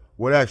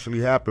 what actually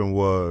happened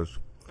was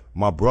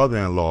my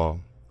brother-in-law,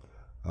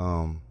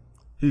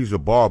 he's a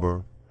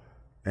barber,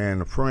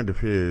 and a friend of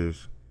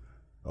his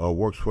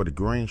works for the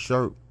Green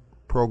Shirt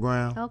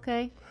program.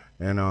 Okay.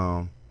 And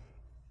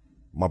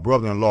my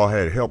brother-in-law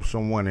had helped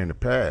someone in the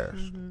past.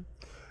 Mm-hmm.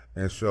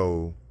 And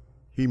so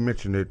he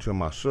mentioned it to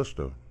my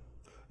sister.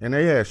 And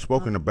they had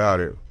spoken about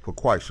it for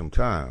quite some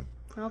time.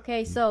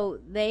 Okay, so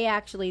they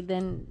actually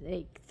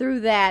then,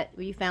 through that,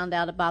 we found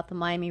out about the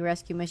Miami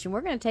Rescue Mission.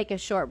 We're going to take a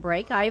short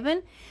break,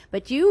 Ivan,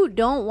 but you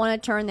don't want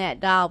to turn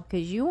that dial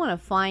because you want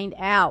to find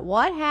out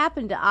what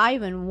happened to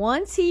Ivan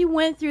once he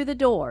went through the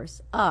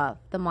doors of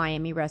the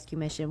Miami Rescue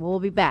Mission. We'll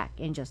be back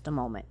in just a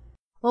moment.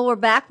 Well, we're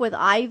back with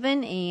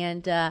Ivan,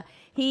 and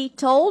he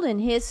told in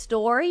his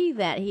story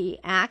that he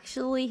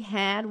actually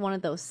had one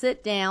of those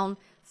sit-down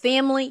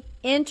family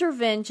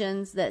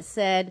interventions that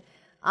said,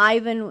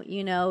 Ivan,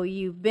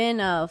 you've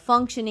been a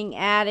functioning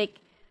addict.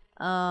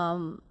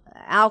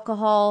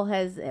 alcohol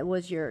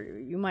was your,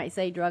 you might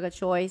say, drug of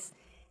choice,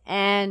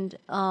 and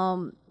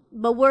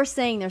but we're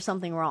saying there's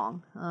something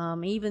wrong,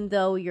 even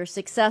though you're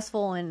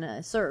successful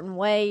in certain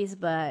ways,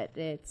 but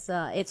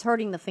it's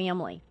hurting the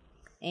family.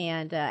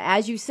 And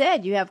as you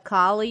said, you have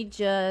college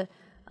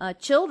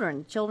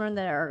children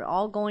that are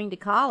all going to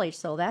college,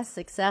 so that's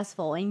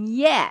successful, and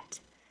yet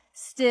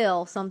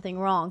still something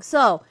wrong.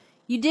 So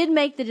you did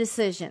make the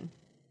decision,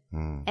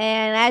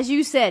 and as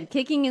you said,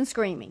 kicking and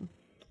screaming,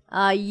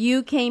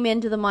 you came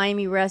into the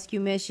Miami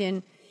Rescue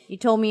Mission. You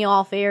told me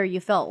off air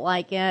you felt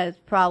like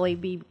it'd probably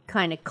be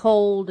kind of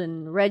cold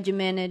and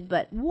regimented,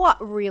 but what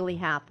really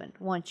happened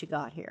once you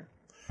got here?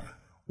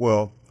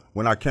 Well,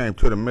 when I came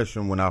to the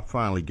mission, when I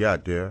finally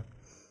got there,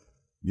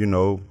 you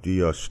know,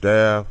 the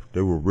staff,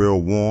 they were real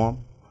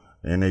warm,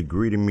 and they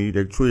greeted me,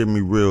 they treated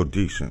me real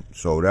decent.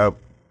 So that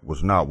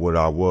was not what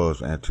I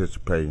was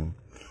anticipating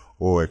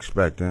or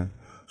expecting.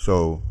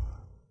 So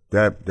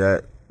that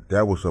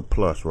was a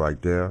plus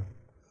right there.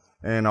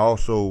 And I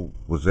also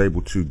was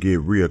able to get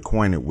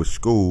reacquainted with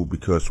school,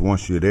 because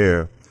once you're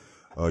there,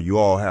 you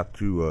all have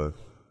to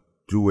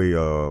do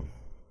a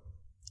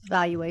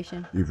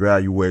evaluation,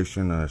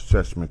 an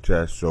assessment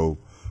test. So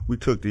we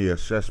took the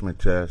assessment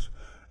test,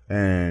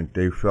 and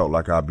they felt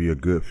like I'd be a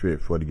good fit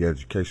for the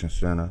education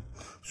center.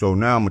 So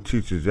now I'm a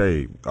teacher's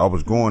aide. I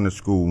was going to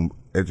school.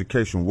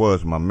 Education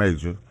was my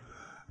major.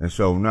 And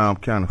so now I'm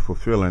kind of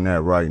fulfilling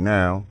that right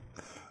now,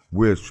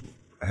 which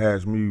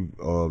has me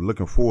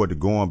looking forward to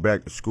going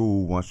back to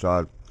school once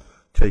I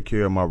take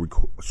care of my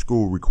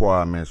school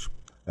requirements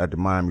at the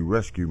Miami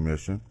Rescue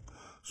Mission.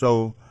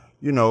 So,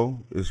 you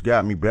know, it's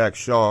got me back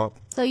sharp.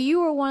 So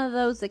you were one of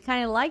those that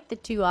kind of liked the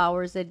 2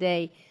 hours a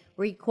day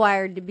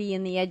required to be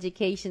in the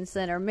education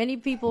center. Many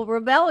people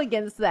rebel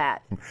against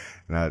that.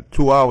 Now,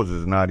 2 hours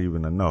is not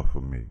even enough for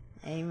me.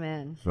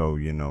 Amen. So,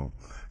 you know,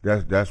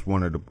 that's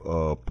one of the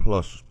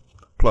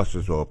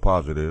pluses or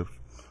positives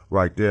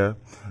right there.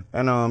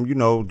 And, you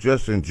know,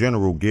 just in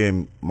general,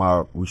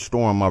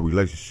 restoring my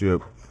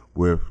relationship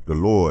with the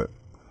Lord,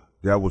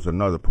 that was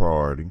another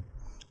priority,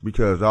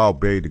 because I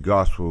obeyed the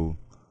gospel,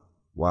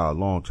 a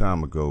long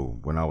time ago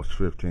when I was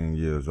 15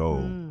 years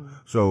old.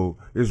 So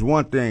it's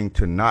one thing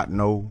to not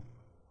know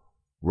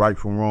right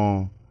from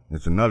wrong.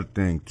 It's another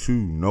thing to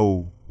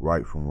know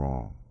right from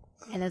wrong.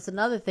 And it's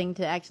another thing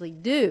to actually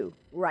do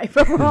right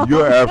from wrong.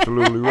 You're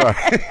absolutely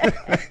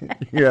right.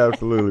 You're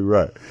absolutely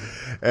right.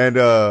 And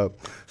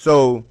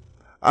so,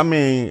 I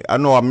mean, I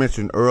know I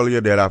mentioned earlier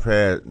that I've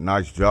had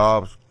nice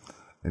jobs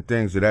and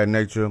things of that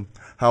nature.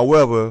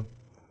 However,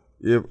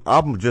 if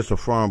I'm just a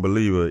firm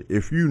believer,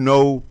 if you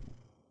know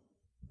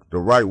the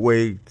right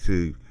way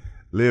to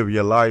live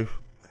your life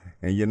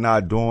and you're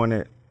not doing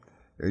it,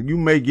 you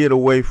may get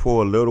away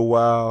for a little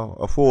while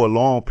or for a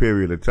long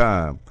period of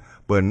time,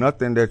 but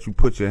nothing that you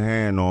put your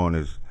hand on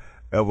is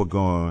ever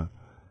going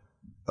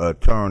to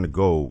turn to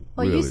gold.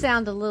 Well, really. You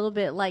sound a little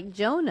bit like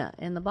Jonah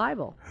in the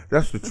Bible.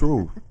 That's the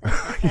truth.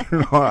 You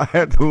know, I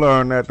had to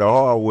learn that the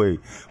hard way.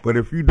 But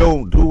if you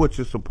don't do what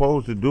you're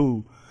supposed to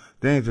do,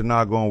 things are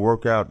not going to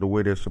work out the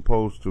way they're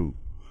supposed to.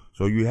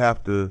 So you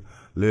have to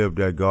live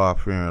that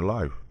God-fearing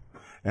life.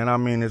 And I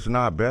mean, it's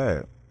not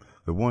bad.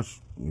 But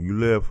once you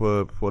live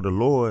for the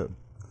Lord,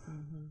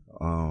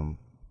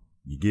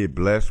 you get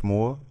blessed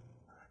more.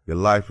 Your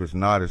life is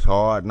not as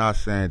hard. Not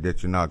saying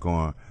that you're not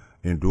going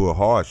to endure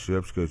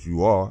hardships, because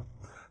you are.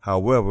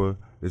 However,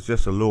 it's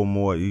just a little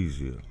more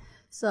easier.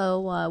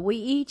 So we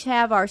each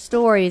have our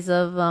stories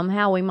of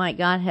how we might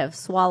got have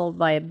swallowed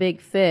by a big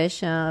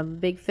fish.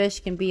 Big fish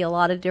can be a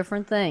lot of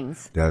different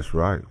things. That's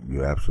right.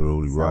 You're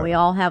absolutely right. So we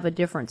all have a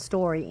different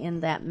story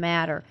in that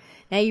matter.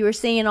 Now, you were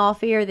saying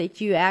off air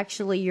that you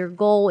actually, your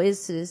goal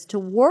is to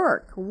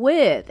work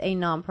with a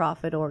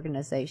nonprofit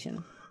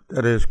organization.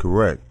 That is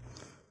correct.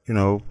 You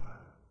know,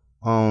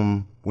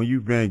 when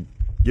you've been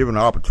given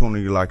an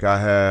opportunity like I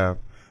have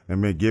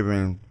and been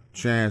given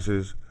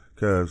chances,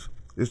 because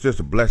it's just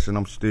a blessing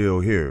I'm still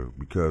here,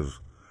 because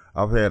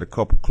I've had a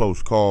couple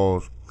close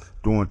calls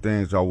doing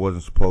things I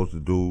wasn't supposed to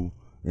do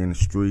in the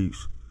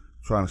streets,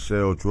 trying to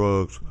sell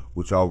drugs,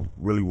 which I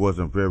really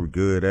wasn't very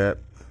good at.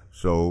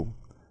 So,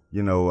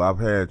 you know, I've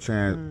had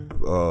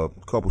a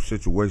couple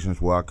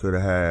situations where I could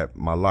have had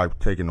my life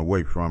taken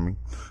away from me.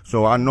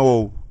 So I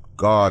know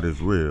God is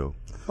real.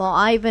 Well,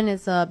 Ivan,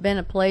 it's been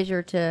a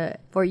pleasure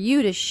for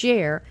you to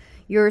share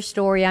your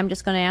story. I'm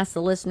just going to ask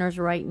the listeners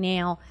right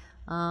now.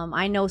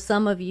 I know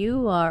some of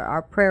you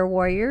are prayer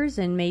warriors,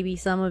 and maybe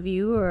some of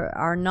you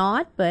are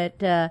not,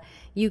 but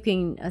you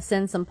can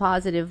send some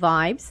positive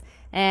vibes.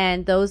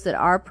 And those that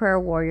are prayer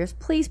warriors,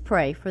 please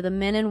pray for the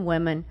men and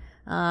women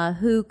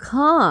who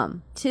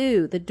come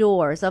to the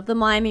doors of the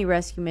Miami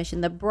Rescue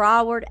Mission, the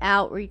Broward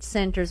Outreach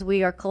Centers.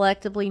 We are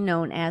collectively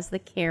known as the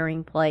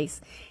Caring Place.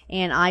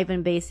 And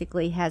Ivan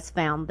basically has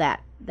found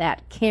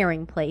that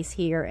caring place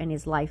here, and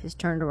his life is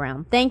turned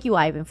around. Thank you,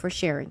 Ivan, for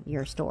sharing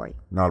your story.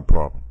 Not a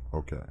problem.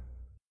 Okay.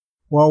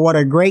 Well, what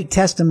a great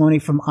testimony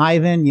from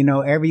Ivan. You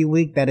know, every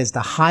week that is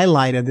the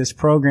highlight of this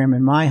program,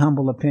 in my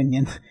humble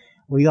opinion.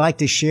 We like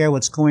to share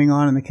what's going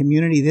on in the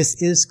community.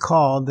 This is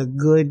called the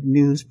Good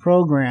News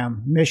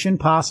Program. Mission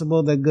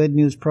Possible, the Good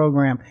News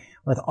Program.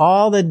 With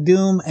all the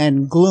doom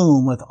and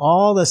gloom, with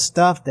all the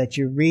stuff that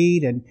you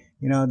read, and,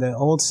 you know, the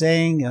old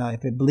saying,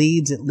 if it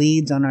bleeds, it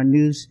leads on our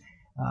news.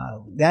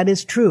 That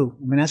is true.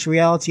 I mean, that's the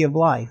reality of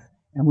life.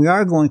 And we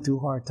are going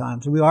through hard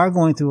times. We are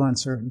going through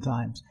uncertain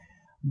times.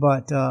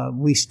 But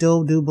we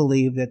still do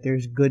believe that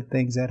there's good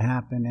things that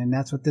happen. And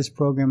that's what this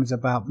program is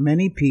about.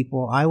 Many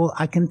people,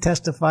 I can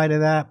testify to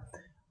that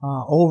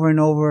over and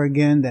over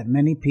again, that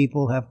many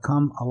people have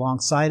come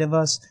alongside of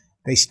us.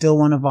 They still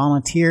want to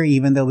volunteer,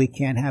 even though we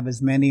can't have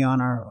as many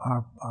on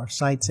our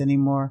sites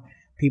anymore.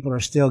 People are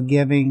still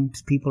giving.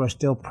 People are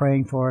still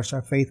praying for us,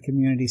 our faith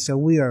community. So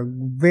we are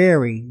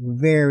very,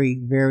 very,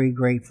 very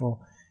grateful.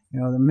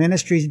 You know, the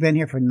ministry's been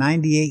here for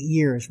 98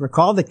 years. We're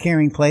called the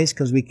Caring Place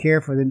because we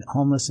care for the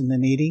homeless and the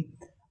needy.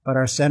 But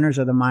our centers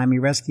are the Miami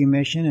Rescue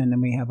Mission, and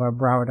then we have our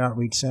Broward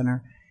Outreach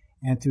Center.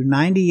 And through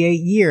 98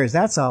 years,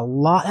 that's a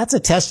lot. That's a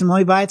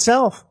testimony by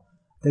itself.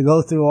 To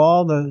go through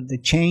all the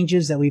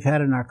changes that we've had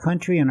in our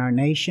country and our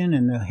nation,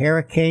 and the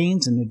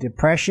hurricanes and the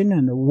depression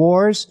and the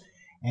wars.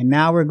 And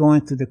now we're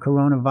going through the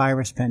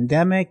coronavirus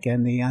pandemic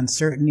and the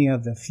uncertainty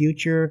of the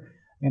future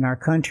in our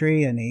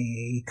country and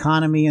the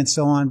economy and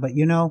so on. But,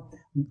 you know,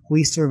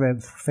 we serve a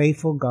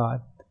faithful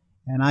God.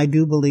 And I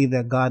do believe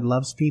that God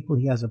loves people.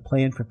 He has a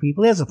plan for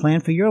people. He has a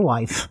plan for your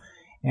life.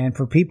 And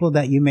for people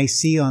that you may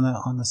see on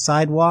the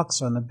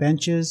sidewalks, on the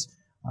benches,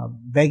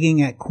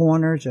 begging at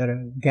corners, at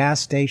a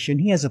gas station,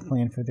 He has a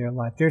plan for their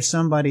life. There's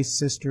somebody's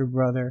sister,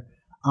 brother,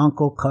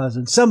 uncle,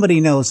 cousin. Somebody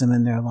knows them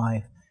in their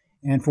life.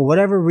 And for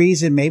whatever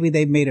reason, maybe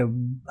they've made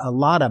a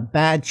lot of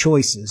bad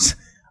choices.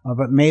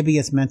 But maybe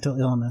it's mental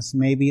illness.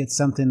 Maybe it's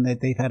something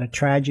that they've had a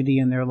tragedy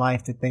in their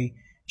life that they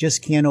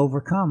just can't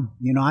overcome.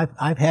 You know,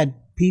 I've had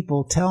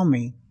people tell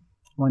me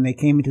when they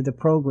came into the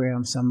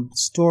program some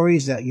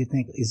stories that you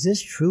think, is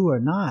this true or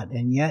not?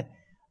 And yet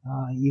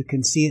you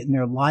can see it in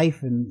their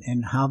life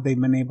and how they've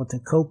been able to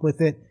cope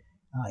with it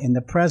in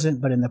the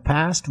present. But in the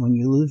past, when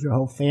you lose your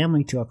whole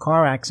family to a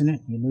car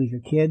accident, you lose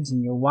your kids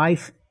and your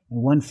wife in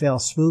one fell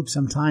swoop,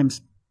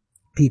 sometimes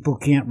people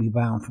can't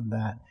rebound from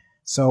that.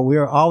 So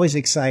we're always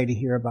excited to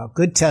hear about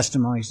good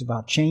testimonies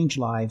about changed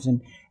lives.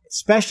 And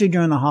especially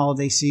during the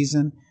holiday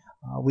season,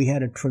 we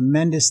had a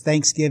tremendous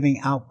Thanksgiving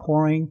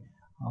outpouring.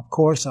 Of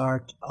course,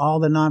 all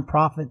the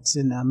nonprofits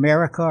in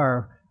America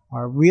are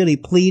really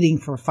pleading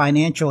for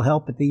financial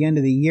help at the end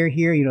of the year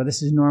here. You know,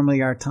 this is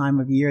normally our time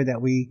of year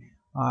that we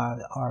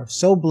are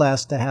so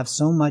blessed to have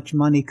so much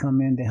money come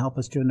in to help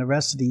us during the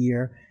rest of the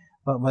year.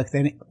 But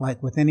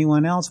like with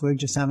anyone else, we're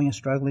just having a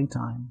struggling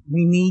time.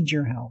 We need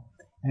your help.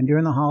 And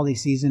during the holiday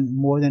season,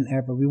 more than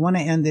ever, we want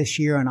to end this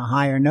year on a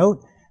higher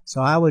note. So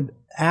I would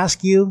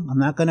ask you, I'm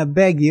not going to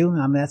beg you.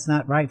 I mean, that's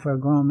not right for a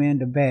grown man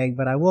to beg,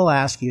 but I will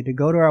ask you to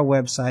go to our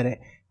website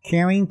at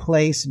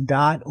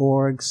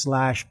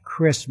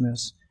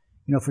caringplace.org/Christmas.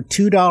 You know, for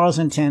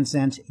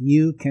 $2.10,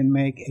 you can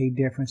make a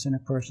difference in a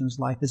person's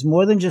life. It's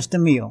more than just a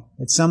meal.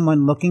 It's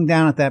someone looking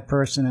down at that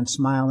person and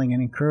smiling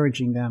and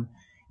encouraging them,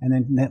 and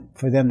then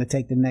for them to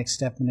take the next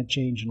step in a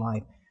change in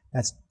life.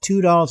 That's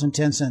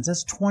 $2.10.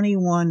 That's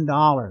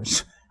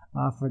 $21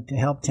 to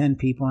help 10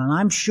 people. And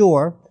I'm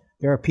sure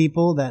there are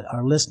people that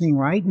are listening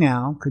right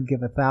now could give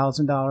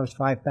 $1,000,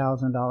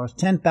 $5,000,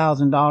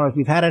 $10,000.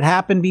 We've had it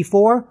happen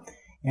before.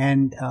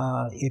 And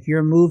if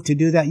you're moved to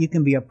do that, you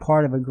can be a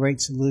part of a great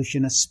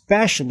solution,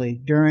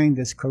 especially during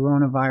this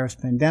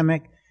coronavirus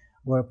pandemic,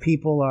 where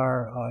people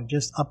are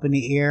just up in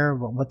the air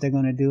about what they're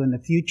going to do in the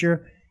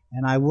future.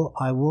 And I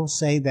will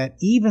say that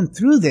even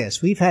through this,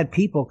 we've had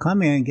people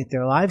come in, get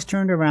their lives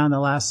turned around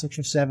the last 6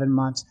 or 7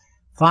 months,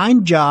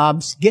 find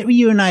jobs, get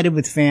reunited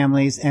with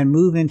families, and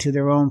move into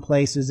their own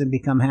places and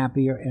become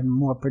happier and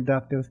more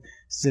productive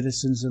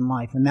citizens in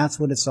life. And that's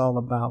what it's all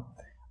about.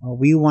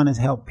 We want to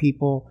help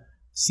people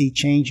see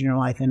change in their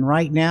life. And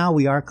right now,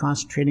 we are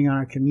concentrating on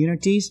our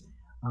communities.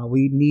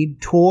 We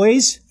need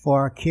toys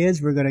for our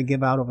kids. We're going to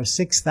give out over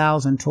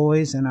 6,000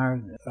 toys in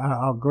our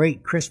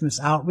great Christmas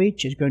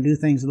outreach. It's going to do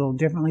things a little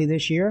differently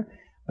this year.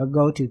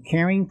 Go to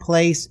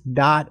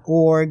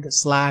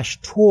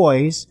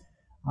caringplace.org/toys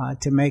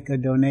to make a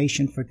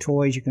donation for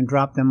toys. You can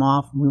drop them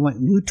off. We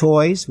want new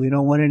toys. We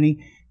don't want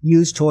any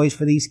used toys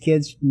for these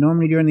kids.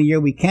 Normally during the year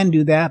we can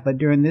do that, but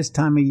during this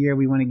time of year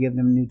we want to give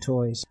them new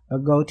toys.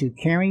 Go to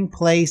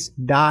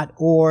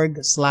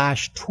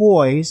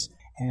caringplace.org/toys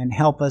and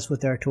help us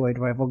with our toy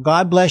drive. Well,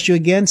 God bless you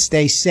again.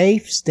 Stay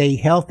safe, stay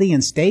healthy,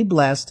 and stay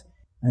blessed.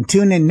 And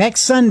tune in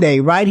next Sunday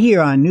right here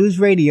on News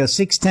Radio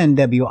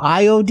 610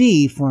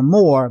 WIOD for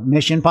more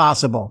Mission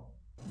Possible.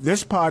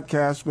 This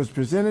podcast was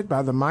presented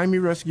by the Miami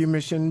Rescue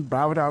Mission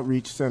Broward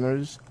Outreach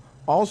Centers,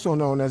 also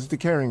known as the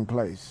Caring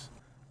Place.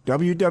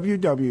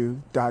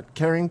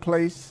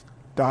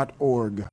 www.caringplace.org